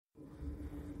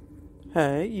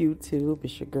Hey YouTube,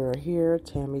 it's your girl here,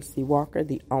 Tammy C. Walker,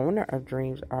 the owner of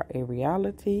Dreams Are a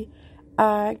Reality.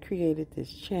 I created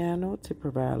this channel to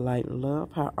provide light and love.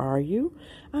 How are you?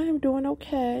 I am doing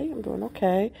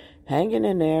okay. Hanging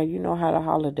in there. You know how the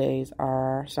holidays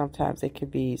are. Sometimes it can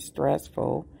be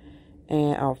stressful.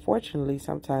 And unfortunately,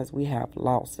 sometimes we have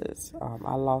losses.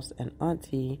 I lost an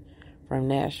auntie from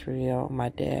Nashville, my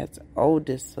dad's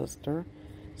oldest sister.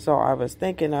 So I was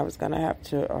thinking I was going to have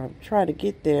to try to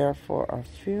get there for a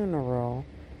funeral,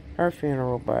 her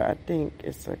funeral, but I think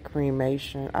it's a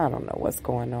cremation. I don't know what's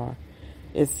going on.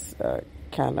 It's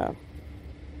kind of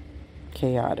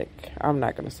chaotic. I'm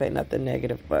not going to say nothing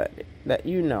negative, but that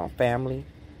family.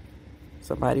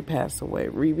 Somebody passed away.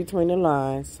 Read between the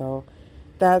lines. So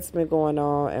that's been going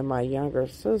on. And my younger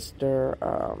sister,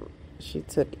 she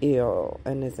took ill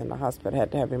and is in the hospital,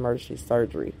 had to have emergency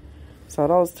surgery. So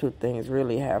those two things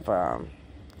really have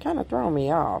kind of thrown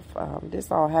me off. This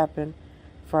all happened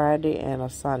Friday and a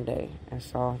Sunday. And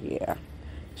so, yeah,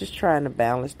 just trying to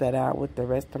balance that out with the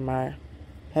rest of my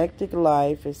hectic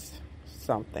life is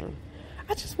something.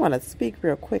 I just want to speak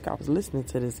real quick. I was listening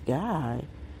to this guy.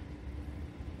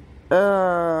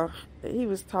 He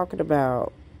was talking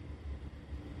about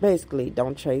basically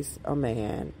don't chase a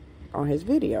man on his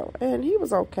video. And he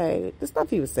was okay. The stuff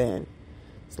he was saying,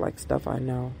 it's like stuff I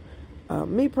know.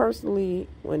 Me personally,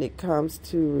 when it comes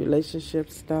to relationship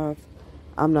stuff,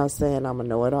 I'm not saying I'm a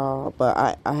know-it-all,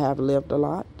 but I have lived a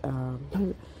lot.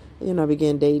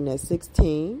 Began dating at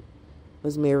 16,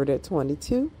 was married at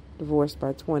 22, divorced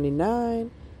by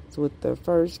 29, was with the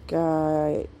first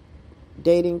guy,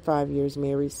 dating 5 years,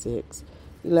 married 6,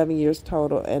 11 years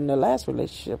total, and the last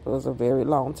relationship was a very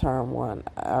long-term one.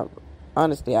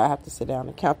 Honestly, I have to sit down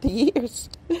and count the years.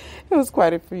 It was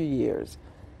quite a few years.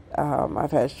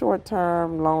 I've had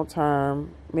short-term,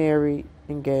 long-term, married,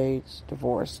 engaged,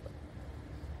 divorced,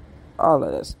 all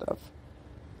of that stuff.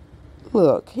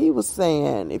 Look, he was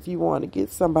saying if you want to get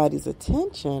somebody's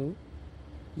attention,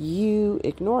 you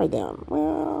ignore them.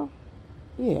 Well,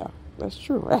 yeah, that's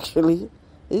true, actually.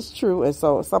 It's true. And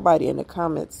so somebody in the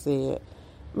comments said,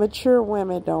 mature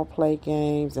women don't play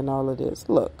games and all of this.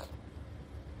 Look,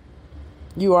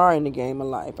 you are in the game of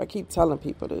life. I keep telling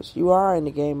people this. You are in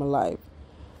the game of life.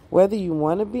 Whether you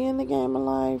want to be in the game of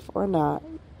life or not,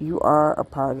 you are a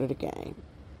part of the game.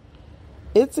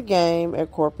 It's a game at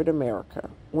corporate America,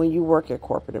 when you work at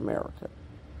corporate America.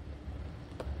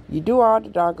 You do all the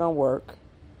doggone work.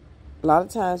 A lot of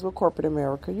times with corporate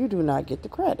America, you do not get the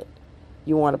credit.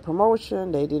 You want a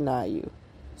promotion, they deny you.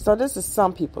 So this is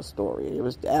some people's story. It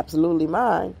was absolutely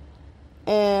mine.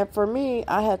 And for me,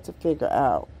 I had to figure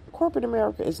out, corporate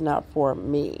America is not for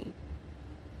me.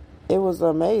 It was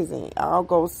amazing. I'll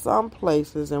go some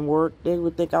places and work. They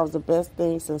would think I was the best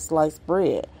thing since sliced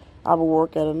bread. I would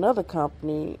work at another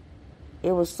company.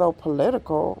 It was so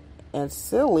political and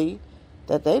silly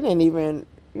that they didn't even,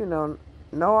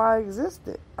 know I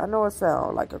existed. I know it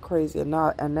sounds like a crazy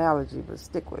analogy, but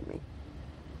stick with me.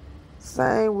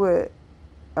 Same with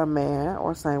a man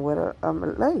or same with a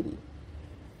lady.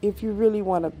 If you really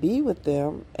want to be with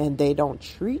them and they don't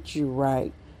treat you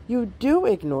right, you do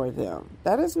ignore them.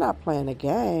 That is not playing a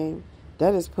game.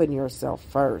 That is putting yourself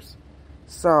first.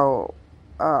 So,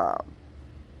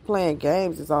 playing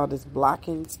games is all this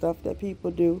blocking stuff that people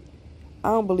do. I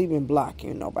don't believe in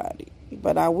blocking nobody.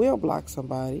 But I will block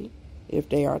somebody if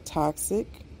they are toxic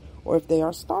or if they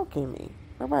are stalking me.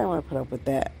 Nobody want to put up with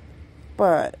that.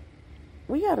 But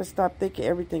we got to stop thinking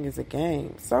everything is a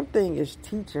game. Something is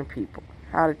teaching people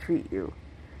how to treat you.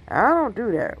 I don't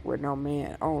do that with no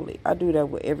man only. I do that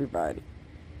with everybody.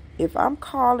 If I'm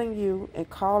calling you and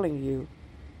calling you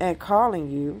and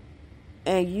calling you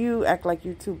and you act like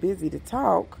you're too busy to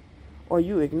talk or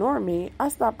you ignore me, I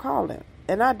stop calling.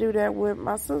 And I do that with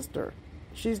my sister.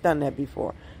 She's done that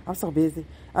before. I'm so busy.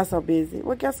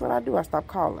 Well, guess what I do? I stop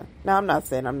calling. Now, I'm not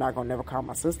saying I'm not going to never call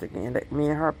my sister again. Me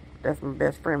and her, that's my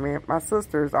best friend. My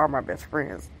sisters are my best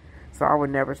friends. So I would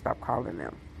never stop calling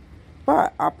them.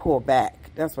 But I pull back.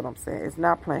 That's what I'm saying. It's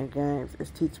not playing games. It's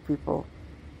teaching people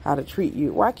how to treat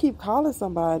you. Why keep calling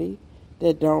somebody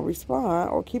that don't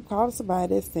respond or keep calling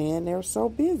somebody that's saying they're so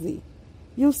busy?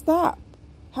 You stop.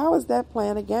 How is that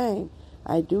playing a game?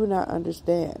 I do not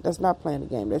understand. That's not playing a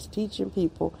game. That's teaching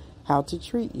people how to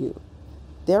treat you.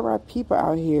 There are people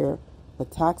out here with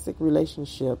toxic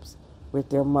relationships with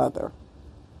their mother.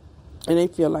 And they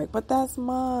feel like, but that's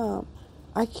mom.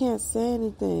 I can't say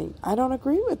anything. I don't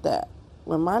agree with that.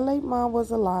 When my late mom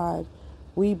was alive,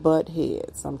 we butt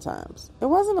heads sometimes. It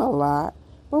wasn't a lot,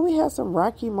 but we had some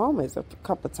rocky moments a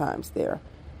couple times there.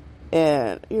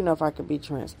 And, if I could be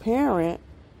transparent,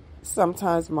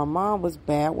 sometimes my mom was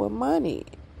bad with money.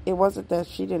 it wasn't that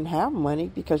she didn't have money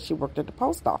because she worked at the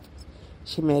post office.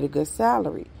 She made a good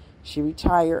salary. She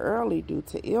retired early due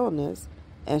to illness,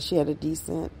 and she had a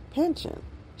decent pension.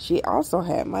 She also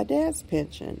had my dad's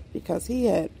pension because he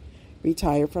had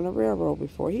retired from the railroad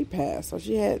before he passed. So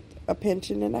she had a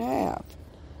pension and a half.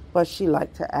 But she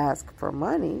liked to ask for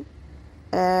money,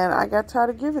 and I got tired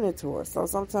of giving it to her. So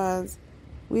sometimes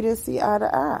we didn't see eye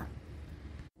to eye.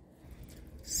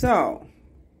 So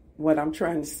what I'm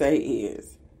trying to say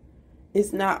is,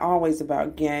 it's not always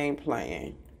about game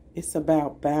playing. It's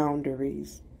about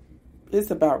boundaries.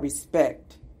 It's about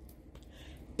respect.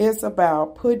 It's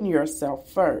about putting yourself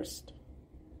first.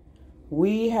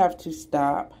 We have to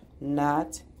stop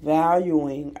not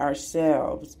valuing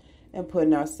ourselves and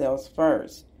putting ourselves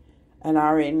first. And I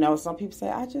already know some people say,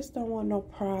 I just don't want no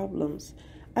problems.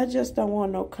 I just don't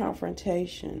want no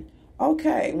confrontation.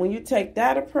 Okay, when you take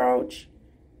that approach,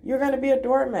 you're going to be a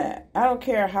doormat. I don't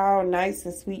care how nice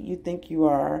and sweet you think you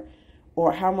are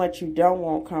or how much you don't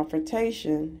want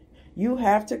confrontation. You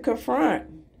have to confront.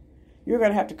 You're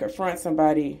going to have to confront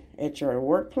somebody at your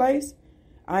workplace.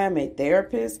 I am a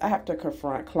therapist. I have to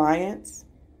confront clients.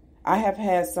 I have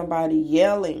had somebody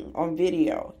yelling on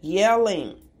video.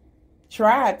 Yelling.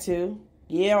 Tried to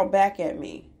yell back at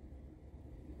me.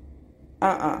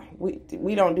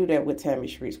 We don't do that with Tammy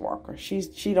Shreese Walker.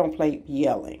 She don't play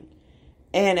yelling.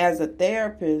 And as a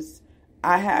therapist,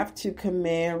 I have to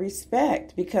command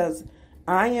respect because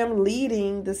I am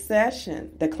leading the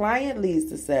session. The client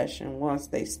leads the session once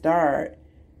they start.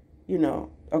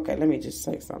 Okay, let me just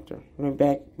say something. Let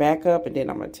me back up, and then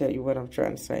I'm going to tell you what I'm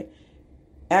trying to say.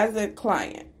 As a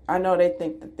client, I know they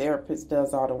think the therapist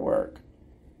does all the work.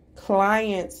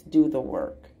 Clients do the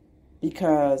work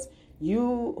because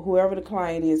whoever the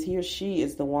client is, he or she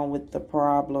is the one with the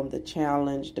problem, the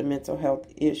challenge, the mental health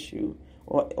issue,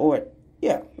 or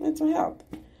mental health.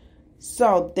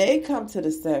 So they come to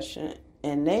the session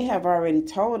and they have already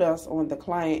told us on the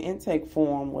client intake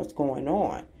form what's going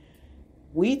on.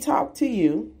 We talk to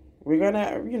you. We're going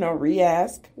to,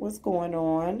 re-ask what's going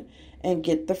on and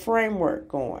get the framework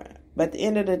going. But at the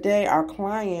end of the day, our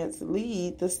clients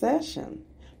lead the session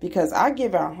because I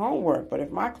give out homework. But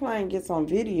if my client gets on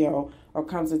video or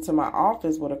comes into my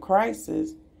office with a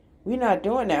crisis, we're not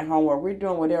doing that homework. We're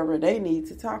doing whatever they need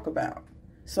to talk about.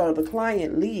 So the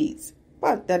client leads.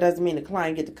 But that doesn't mean the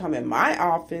client get to come in my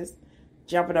office,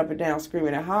 jumping up and down,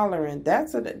 screaming and hollering.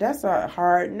 That's a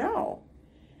hard no.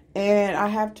 And I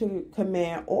have to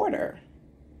command order.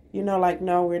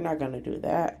 No, we're not going to do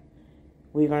that.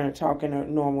 We're going to talk in a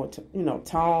normal,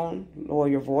 tone. Lower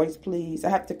your voice, please. I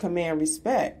have to command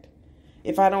respect.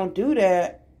 If I don't do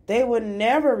that, they would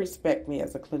never respect me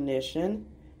as a clinician.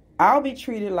 I'll be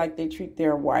treated like they treat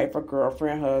their wife or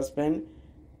girlfriend, husband,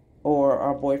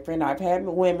 or boyfriend. I've had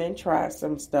women try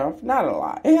some stuff. Not a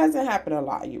lot. It hasn't happened a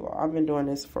lot, you all. I've been doing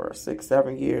this for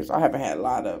 6-7 years. I haven't had a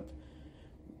lot of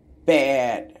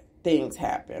bad things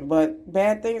happen. But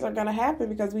bad things are going to happen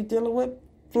because we're dealing with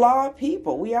flawed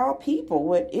people. We all people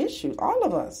with issues. All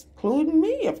of us, including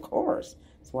me, of course.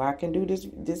 That's why I can do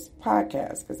this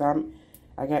podcast, because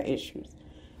I got issues.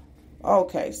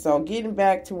 Okay, so getting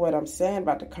back to what I'm saying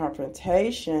about the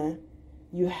confrontation,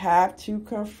 you have to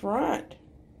confront.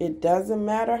 It doesn't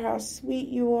matter how sweet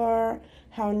you are,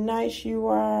 how nice you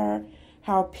are,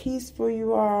 how peaceful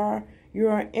you are.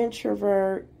 You're an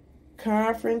introvert.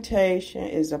 Confrontation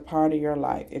is a part of your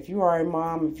life. If you are a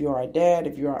mom, if you are a dad,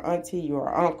 if you are an auntie, you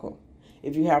are an uncle.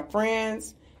 If you have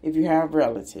friends, if you have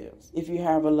relatives, if you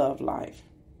have a love life,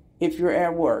 if you're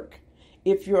at work,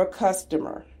 if you're a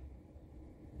customer,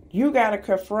 you got to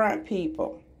confront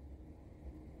people.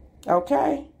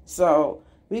 Okay? So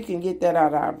we can get that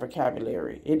out of our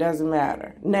vocabulary. It doesn't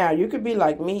matter. Now, you could be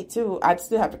like me too. I'd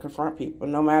still have to confront people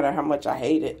no matter how much I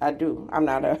hate it. I do.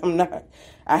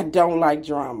 I don't like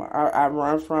drama. I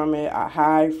run from it. I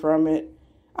hide from it.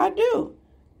 I do.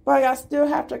 But I still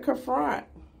have to confront.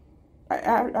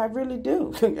 I really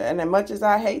do. And as much as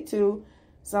I hate to,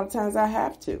 sometimes I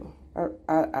have to.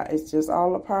 It's just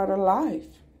all a part of life.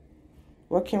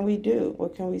 What can we do?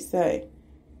 What can we say?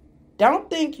 Don't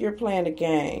think you're playing a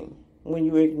game when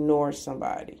you ignore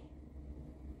somebody.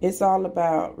 It's all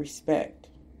about respect.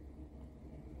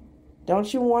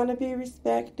 Don't you want to be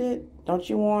respected? Don't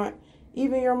you want,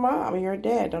 even your mom and your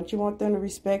dad, don't you want them to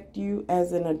respect you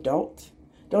as an adult?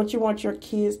 Don't you want your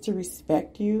kids to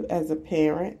respect you as a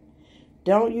parent?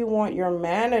 Don't you want your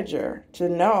manager to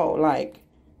know, like,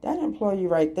 that employee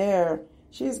right there,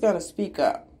 she's going to speak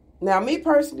up. Now, me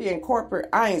personally in corporate,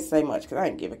 I ain't say much because I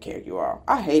ain't give a care, you all.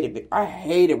 I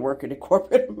hated working in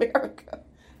corporate America.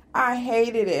 I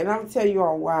hated it, and I'm going to tell you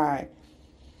all why.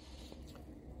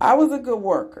 I was a good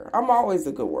worker. I'm always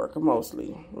a good worker,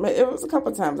 mostly. It was a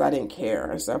couple of times I didn't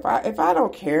care. So if I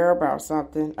don't care about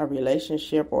something, a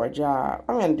relationship or a job,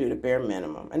 I'm going to do the bare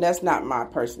minimum. And that's not my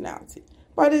personality.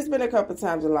 But it's been a couple of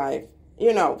times in life,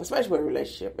 especially with a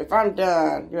relationship. If I'm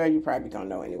done, you probably don't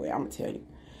know anyway. I'm going to tell you.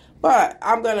 But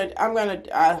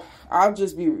I'll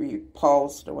just be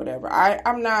repulsed or whatever.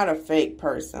 I'm not a fake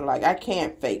person. Like, I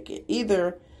can't fake it.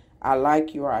 Either I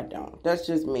like you or I don't. That's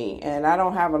just me. And I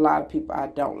don't have a lot of people I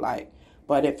don't like.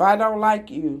 But if I don't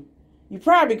like you, you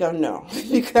probably gonna know.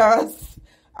 Because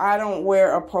I don't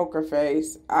wear a poker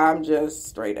face. I'm just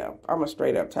straight up. I'm a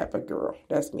straight up type of girl.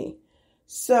 That's me.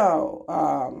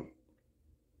 So,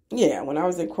 yeah, when I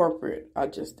was in corporate, I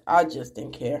just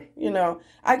didn't care.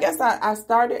 I guess I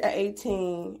started at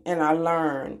 18 and I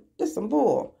learned this some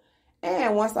bull.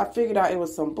 And once I figured out it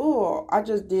was some bull, I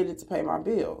just did it to pay my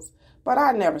bills. But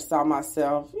I never saw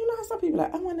myself, some people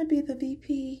like, I want to be the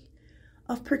VP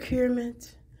of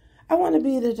procurement. I want to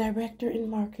be the director in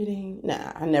marketing.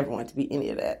 Nah, I never wanted to be any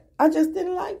of that. I just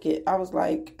didn't like it. I was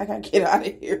like, I got to get out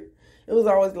of here. It was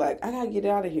always like, I got to get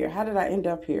out of here. How did I end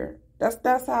up here?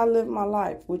 That's how I live my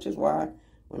life, which is why I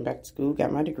went back to school,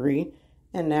 got my degree,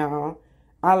 and now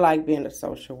I like being a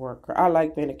social worker. I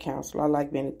like being a counselor. I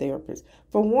like being a therapist.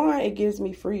 For one, it gives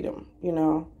me freedom,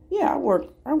 Yeah, I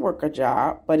work a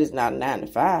job, but it's not a 9 to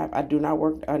 5. I do not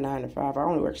work a 9 to 5. I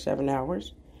only work 7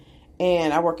 hours.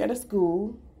 And I work at a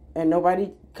school, and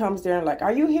nobody comes there and like,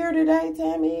 are you here today,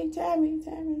 Tammy?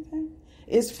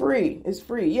 It's free. It's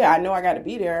free. Yeah, I know I got to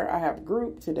be there. I have a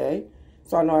group today,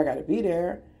 so I know I got to be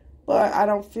there. But I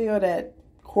don't feel that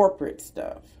corporate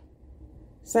stuff.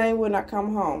 Same when I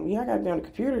come home. Yeah, I got to be on the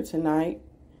computer tonight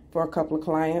for a couple of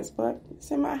clients, but it's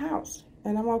in my house,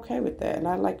 and I'm okay with that, and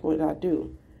I like what I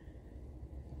do.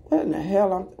 What in the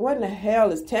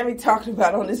hell is Tammy talking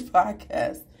about on this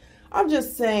podcast? I'm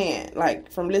just saying,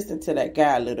 like, from listening to that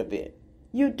guy a little bit,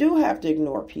 you do have to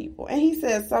ignore people. And he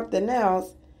said something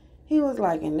else. He was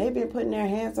like, and they've been putting their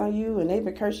hands on you, and they've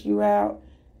been cursing you out.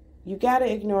 You got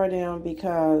to ignore them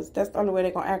because that's the only way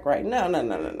they're going to act right.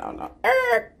 No.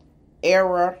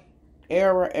 Error.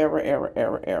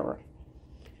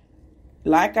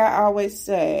 Like I always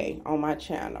say on my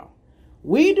channel,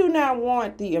 we do not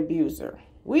want the abuser.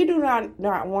 We do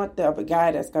not want the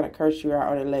guy that's going to curse you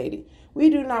out or the lady. We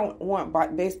do not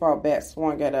want baseball bats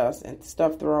swung at us and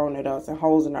stuff thrown at us and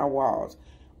holes in our walls.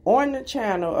 On the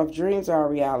channel of Dreams Are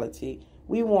Reality,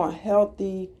 we want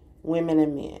healthy women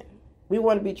and men. We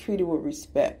want to be treated with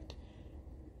respect.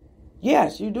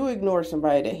 Yes, you do ignore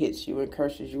somebody that hits you and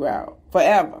curses you out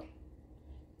forever.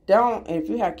 Don't, and if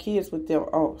you have kids with them,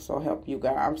 so help you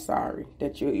God. I'm sorry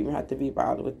that you even have to be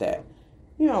bothered with that.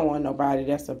 You don't want nobody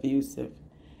that's abusive.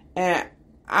 And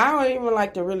I don't even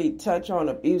like to really touch on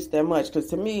abuse that much because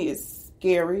to me it's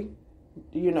scary.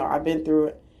 I've been through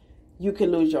it. You could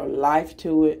lose your life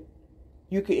to it.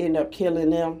 You could end up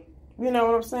killing them. You know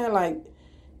what I'm saying? Like,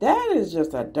 that is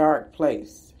just a dark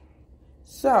place.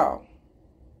 So,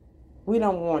 we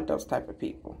don't want those type of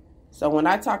people. So when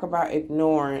I talk about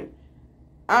ignoring,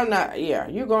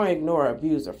 you're going to ignore an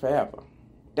abuser forever.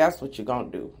 That's what you're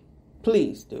going to do.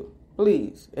 Please do.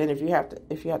 Please. And if you have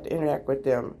to interact with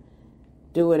them,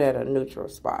 do it at a neutral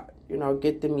spot.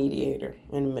 Get the mediator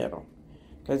in the middle.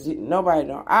 Because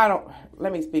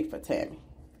let me speak for Tammy.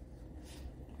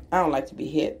 I don't like to be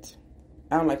hit.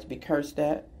 I don't like to be cursed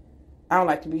at. I don't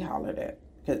like to be hollered at.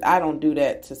 Because I don't do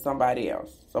that to somebody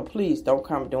else. So please don't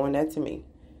come doing that to me.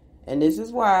 And this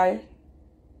is why,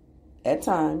 at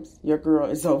times, your girl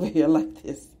is over here like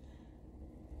this.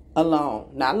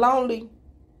 Alone. Not lonely.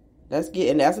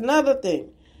 And that's another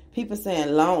thing. People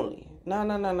saying lonely. No.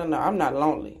 I'm not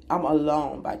lonely. I'm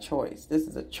alone by choice. This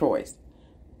is a choice.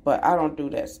 But I don't do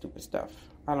that stupid stuff.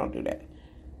 I don't do that.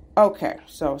 Okay,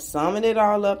 so summing it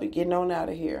all up and getting on out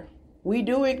of here. We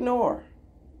do ignore.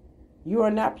 You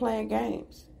are not playing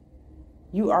games.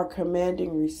 You are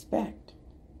commanding respect.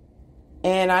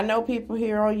 And I know people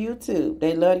here on YouTube,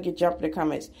 they love to get jumped in the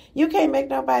comments. You can't make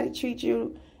nobody treat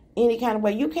you any kind of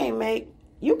way. You can't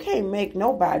make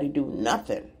nobody do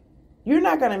nothing. You're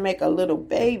not going to make a little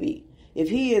baby. If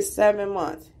he is 7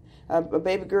 months, a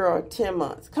baby girl 10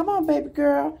 months. Come on, baby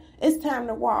girl. It's time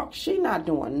to walk. She not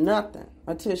doing nothing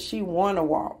until she want to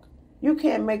walk. You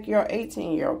can't make your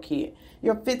 18-year-old kid,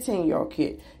 your 15-year-old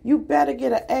kid. You better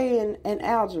get an A in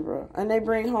algebra and they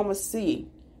bring home a C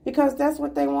because that's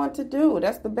what they want to do.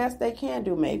 That's the best they can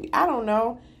do maybe. I don't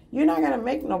know. You're not going to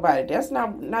make nobody. That's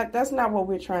not what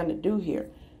we're trying to do here.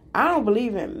 I don't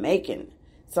believe in making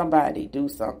somebody do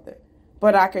something.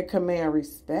 But I can command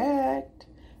respect.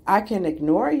 I can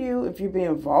ignore you if you're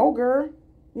being vulgar.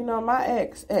 My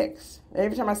ex.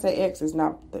 Every time I say ex, it's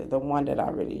not the one that I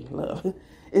really love.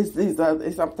 It's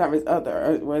sometimes it's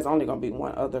other. Well, it's only going to be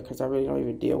one other because I really don't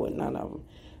even deal with none of them.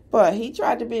 But he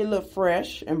tried to be a little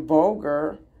fresh and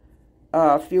vulgar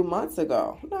a few months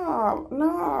ago.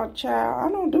 No, child,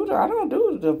 I don't do that. I don't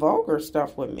do the vulgar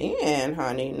stuff with men,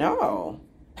 honey. No,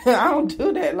 I don't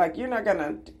do that. Like you're not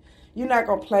gonna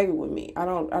play with me. I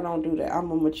don't do that.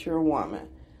 I'm a mature woman.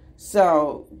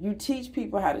 So you teach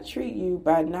people how to treat you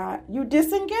by you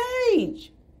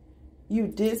disengage. You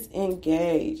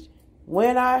disengage.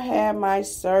 When I had my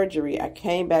surgery, I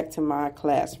came back to my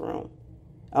classroom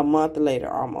a month later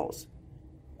almost.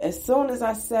 As soon as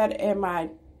I sat at my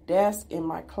desk in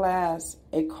my class,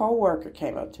 a coworker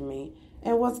came up to me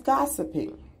and was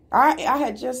gossiping. I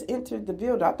had just entered the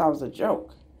building. I thought it was a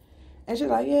joke. And she's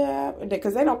like, yeah,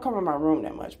 because they don't come in my room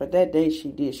that much. But that day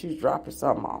she did. She was dropping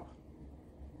something off.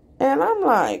 And I'm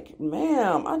like,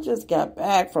 ma'am, I just got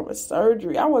back from a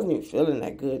surgery. I wasn't even feeling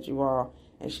that good, you all.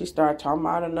 And she started talking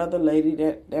about another lady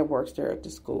that works there at the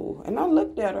school. And I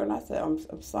looked at her and I said,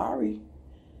 I'm sorry.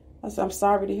 I said, I'm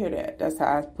sorry to hear that. That's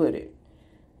how I put it.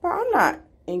 But I'm not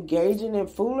engaging in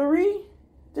foolery.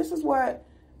 This is what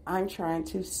I'm trying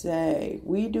to say.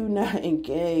 We do not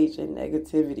engage in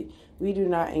negativity. We do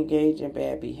not engage in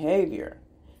bad behavior.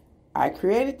 I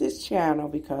created this channel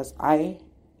because I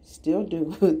still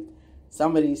do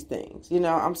some of these things.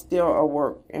 I'm still a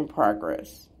work in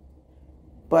progress.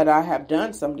 But I have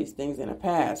done some of these things in the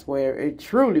past where it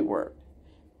truly worked.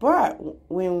 But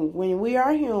when we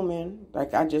are human,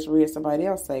 like I just read somebody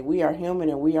else say, we are human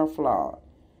and we are flawed.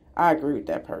 I agree with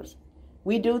that person.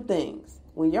 We do things.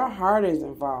 When your heart is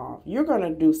involved, you're going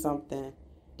to do something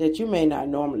that you may not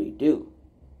normally do.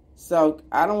 So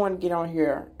I don't want to get on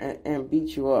here and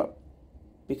beat you up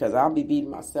because I'll be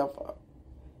beating myself up.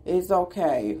 It's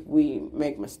okay if we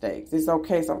make mistakes. It's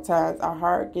okay sometimes our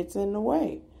heart gets in the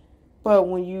way. But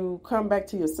when you come back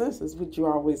to your senses, which you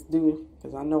always do,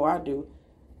 because I know I do,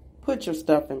 put your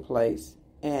stuff in place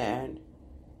and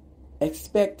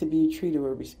expect to be treated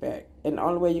with respect. And the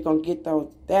only way you're going to get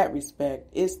that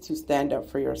respect is to stand up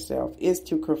for yourself, is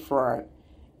to confront,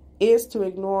 is to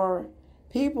ignore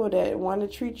people that want to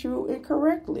treat you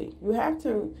incorrectly. You have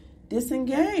to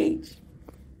disengage.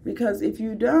 Because if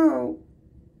you don't,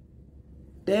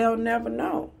 they'll never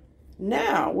know.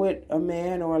 Now, with a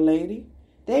man or a lady,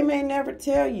 they may never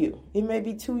tell you. It may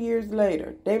be 2 years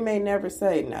later. They may never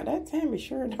say, now that Tammy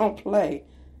sure don't play.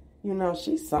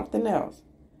 She's something else.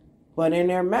 But in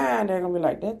their mind, they're going to be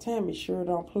like, that Tammy sure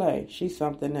don't play. She's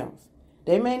something else.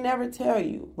 They may never tell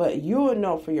you, but you will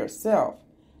know for yourself.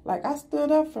 Like, I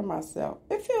stood up for myself.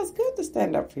 It feels good to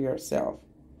stand up for yourself.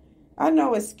 I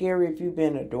know it's scary if you've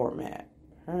been a doormat.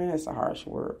 That's a harsh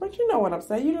word. But you know what I'm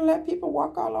saying. You don't let people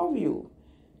walk all over you.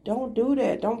 Don't do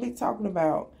that. Don't be talking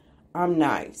about, I'm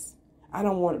nice. I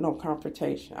don't want no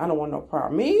confrontation. I don't want no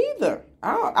problem. Me either.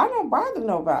 I don't bother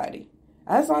nobody.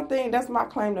 That's one thing. That's my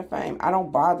claim to fame. I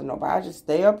don't bother nobody. I just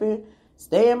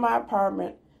stay in my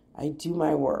apartment. I do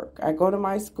my work. I go to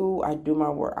my school. I do my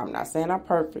work. I'm not saying I'm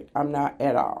perfect. I'm not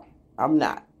at all. I'm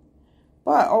not.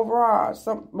 But overall,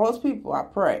 most people, I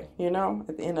pray,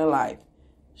 at the end of life.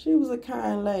 She was a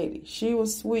kind lady. She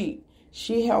was sweet.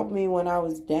 She helped me when I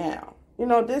was down.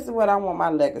 This is what I want my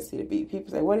legacy to be.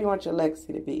 People say, what do you want your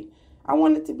legacy to be? I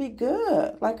want it to be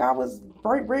good. Like I was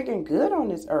bringing good on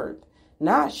this earth.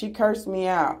 Not she cursed me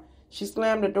out. She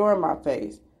slammed the door in my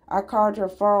face. I called her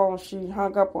phone. She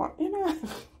hung up on,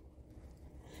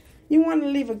 You want to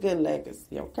leave a good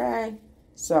legacy, okay?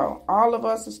 So all of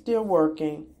us are still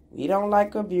working. We don't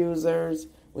like abusers.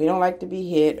 We don't like to be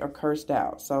hit or cursed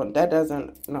out. So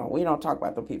we don't talk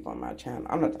about the people on my channel.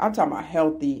 I'm talking about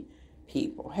healthy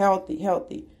people. Healthy.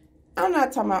 I'm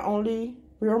not talking about only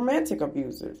romantic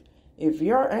abusers. If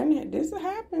and this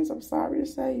happens, I'm sorry to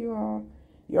say, you all,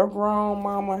 your grown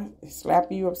mama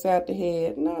slapping you upside the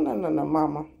head. No,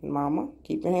 mama.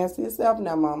 Keep your hands to yourself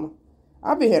now, mama.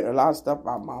 I've been hearing a lot of stuff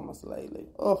about mamas lately.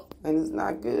 Oh, and it's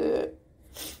not good.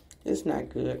 It's not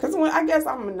good. Because I guess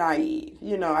I'm naive.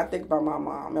 I think about my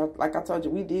mom. Like I told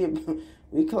you,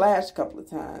 we clashed a couple of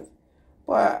times.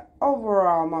 But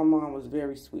overall, my mom was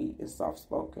very sweet and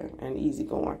soft-spoken and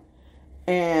easygoing.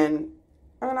 And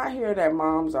when I hear that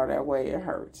moms are that way, it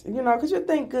hurts. Because you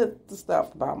think good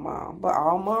stuff about mom. But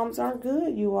all moms aren't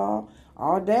good, you all.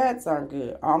 All dads aren't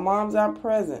good. All moms aren't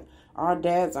present. All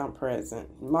dads aren't present.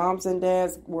 Moms and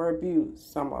dads were abused,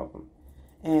 some of them.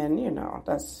 And,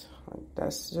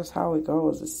 that's just how it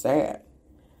goes. It's sad.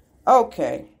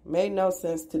 Okay. Made no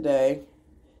sense today.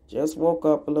 Just woke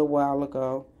up a little while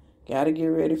ago. Got to get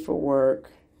ready for work.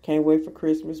 Can't wait for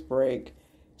Christmas break.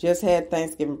 Just had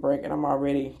Thanksgiving break and I'm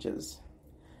already just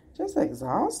just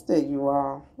exhausted, you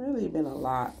all. Really been a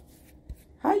lot.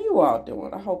 How you all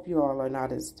doing? I hope you all are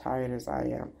not as tired as I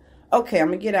am. Okay, I'm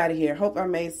going to get out of here. Hope I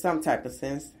made some type of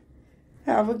sense.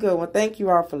 Have a good one. Thank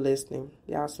you all for listening.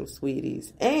 Y'all some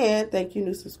sweeties. And thank you,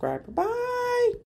 new subscriber. Bye.